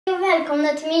Välkomna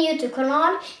till min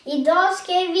YouTube-kanal. Idag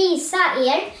ska jag visa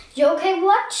er Yokai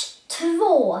Watch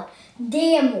 2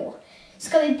 demo.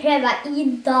 Ska vi pröva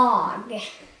idag.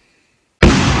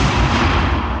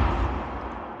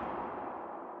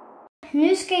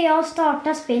 Nu ska jag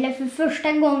starta spelet för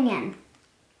första gången.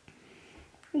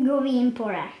 Går vi in på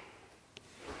det.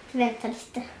 Vänta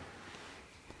lite.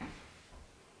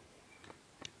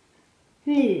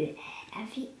 Nu är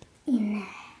vi inne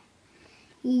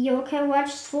i Yokai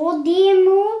Watch 2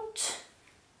 demot.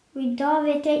 Och idag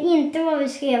vet jag inte vad vi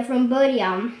ska göra från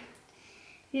början.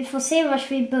 Vi får se var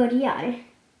vi börjar.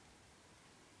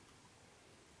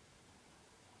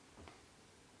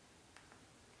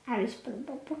 Här vi spelar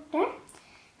bort det.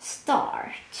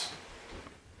 Start.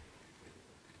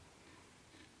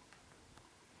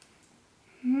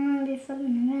 Vi får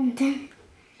vänta.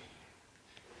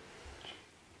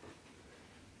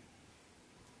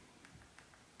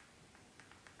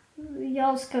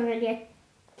 Jag ska välja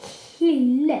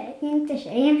kille, inte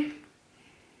tjej.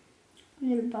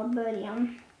 Nu är det bara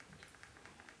början.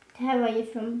 Det här var ju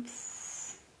från...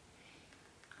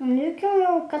 Och nu kan vi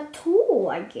åka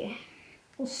tåg.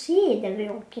 Och se där vi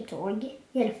åker tåg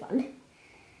i alla fall.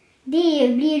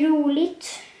 Det blir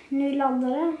roligt. Nu laddar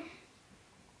det.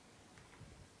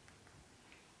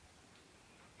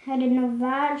 Här är det någon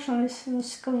värld som vi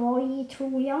ska vara i,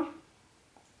 tror jag.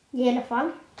 I alla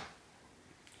fall.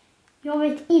 Jag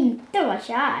vet inte vad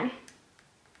jag är.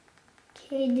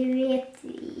 Okej, det vet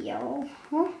jag.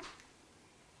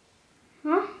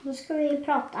 Ja, då ska vi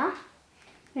prata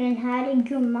med den här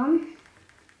gumman.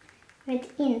 Jag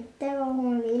vet inte vad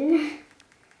hon vill.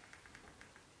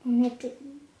 Hon heter...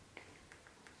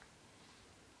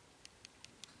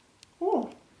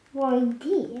 Vad är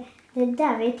det? Det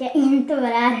där vet jag inte vad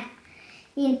det är.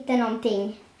 Inte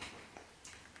någonting.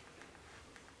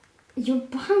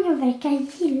 Jobanjo verkar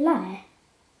gilla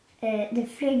det. Det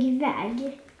flög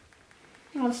iväg.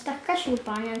 Ja, stackars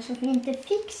Jobanjo som inte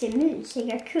fick sin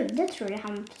musiga kudde, tror jag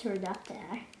han trodde att det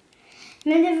är.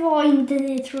 Men det var inte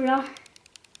det, tror jag.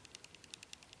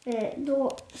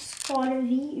 Då ska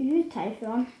vi ut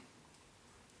härifrån.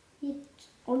 Hit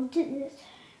och dit.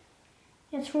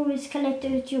 Jag tror vi ska leta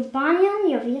ut Jobanjo,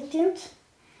 jag vet inte.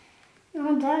 Ja,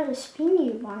 där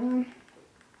springer Jobanjo.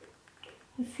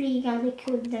 Den flygande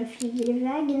kudden flyger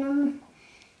iväg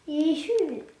i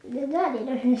det där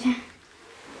lilla huset.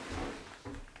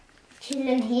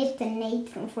 Killen heter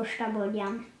Nate från första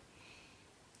början.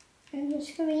 Nu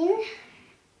ska vi in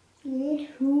i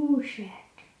huset.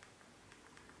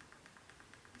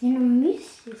 Det är någon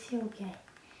mystisk yokai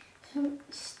som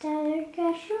stärkar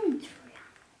runt, tror jag.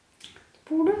 Det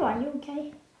borde vara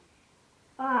yokai.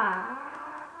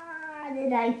 Det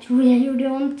där tror jag gjorde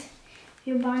ont.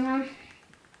 Jobanjo.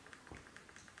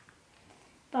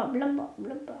 Babbla.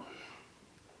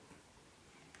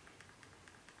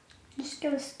 Nu ska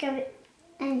vi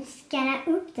scanna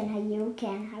upp den här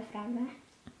yokaien här framme.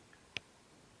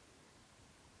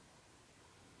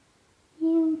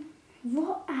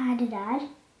 Vad är det där?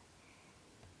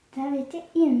 Där vet jag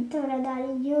inte vad det där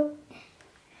är.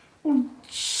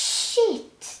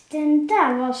 Shit! Den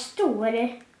där var stor.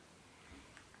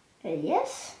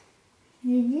 Yes.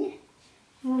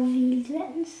 Vad vill du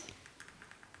ens?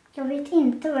 Jag vet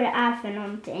inte vad det är för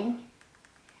någonting.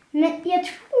 Men jag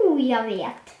tror jag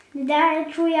vet. Det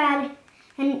där tror jag är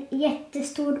en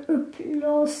jättestor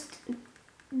upplåst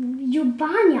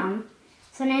Jobanjo.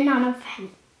 Så det är en annan färg.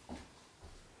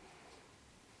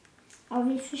 Ja,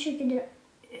 vi försöker dra...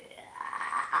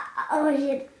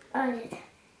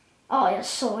 Ja, jag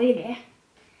sa ju det.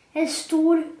 En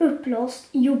stor upplåst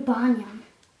Jobanjo.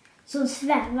 Som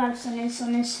svävar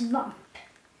som en svamp.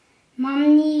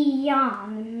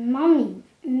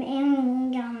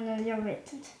 Jag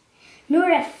vet inte. Nu är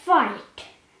det fight.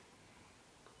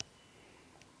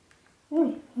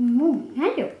 Oj, hur många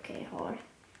yokai har.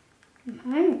 De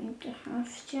här har jag inte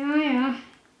haft. Ja.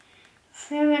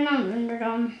 Får jag väl använda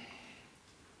dem.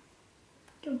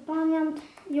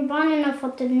 Jobanjo har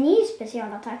fått en ny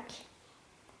specialattack.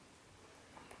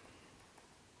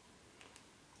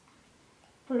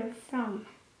 Håller fram.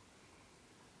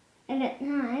 Eller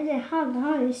nej, det hade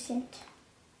han ju sett.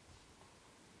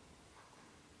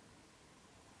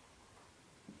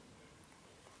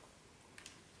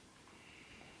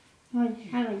 Oj,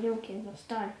 här var Yokai var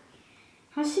stark.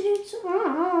 Han ser ut som...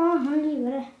 han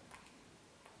lever.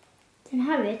 Den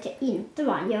här vet jag inte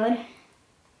vad han gör.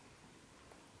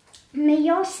 Men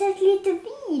jag har sett lite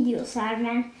videos här,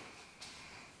 men...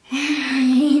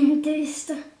 inte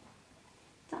visst.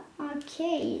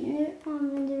 Okej, nu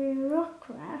använder vi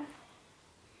Rockraft.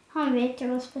 Han vet ju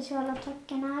vad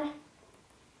specialattacken är.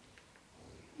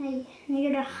 Nej, nu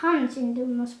gjorde han sin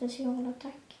dumma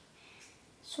specialattack.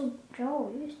 Så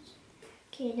bra ut.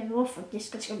 Okej, det var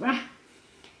faktiskt ganska bra.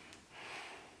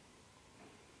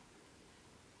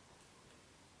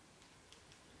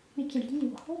 Mycket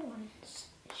liv har han.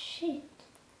 Shit.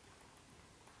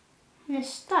 Han är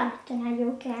stark, den här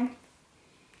jokern.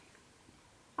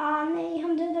 Nej,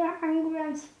 han dödar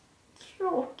Angurans.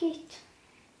 Tråkigt.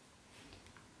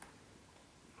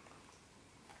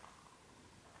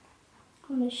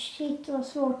 Men shit vad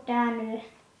svårt det är nu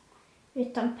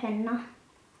utan penna.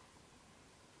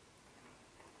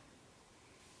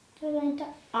 Det är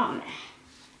inte... men.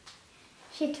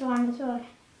 Shit vad han är svår.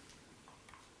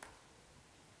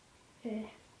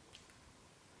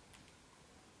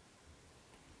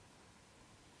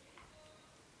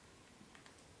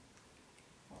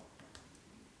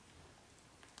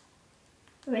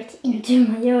 Jag vet inte hur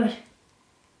man gör.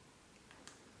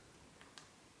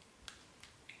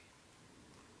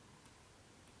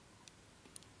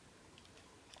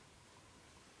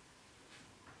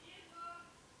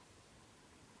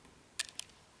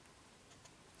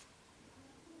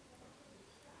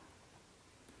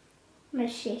 Men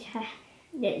shit här,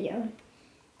 det gör.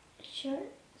 Kör.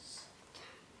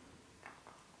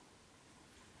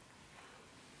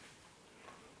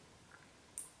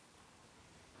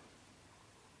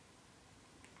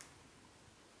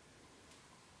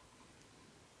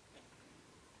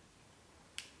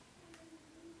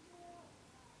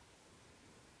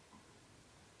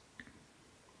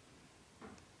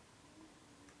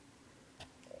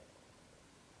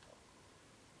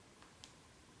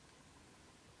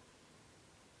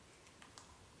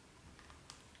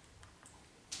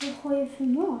 Vad har jag för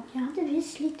mat? Jag hade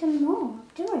visst lite mat.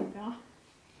 Det var ju bra.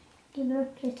 Giva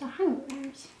upp lite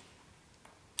hangers.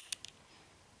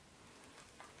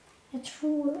 Jag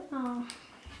tror...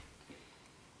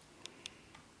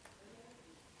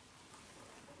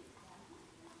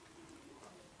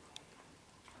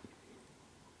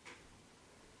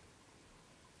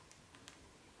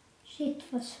 Shit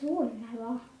vad svår den här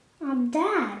var.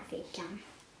 Där fick han.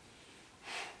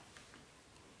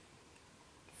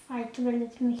 Fight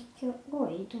väldigt mycket.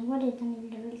 Oj, de var redan i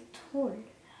level 12.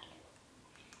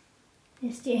 Det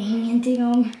visste jag ingenting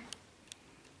om.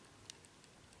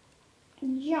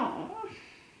 Ja.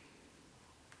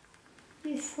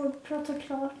 Vi får prata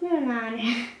klart nu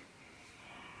när...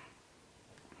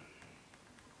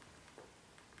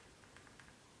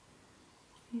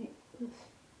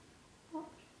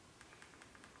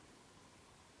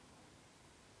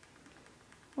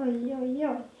 Oj, oj,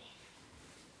 oj.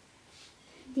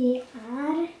 Det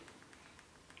är...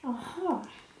 Jaha.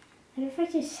 Det är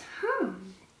faktiskt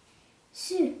han.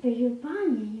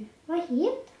 Superjobban. Vad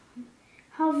heter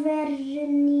han?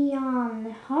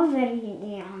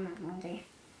 Havernian någonting.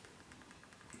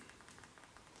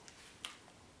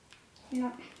 No,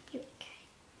 okay.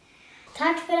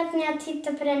 Tack för att ni har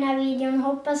tittat på den här videon.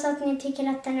 Hoppas att ni tycker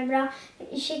att den är bra.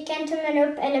 Skicka en tummen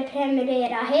upp eller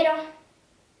prenumerera. Hej då!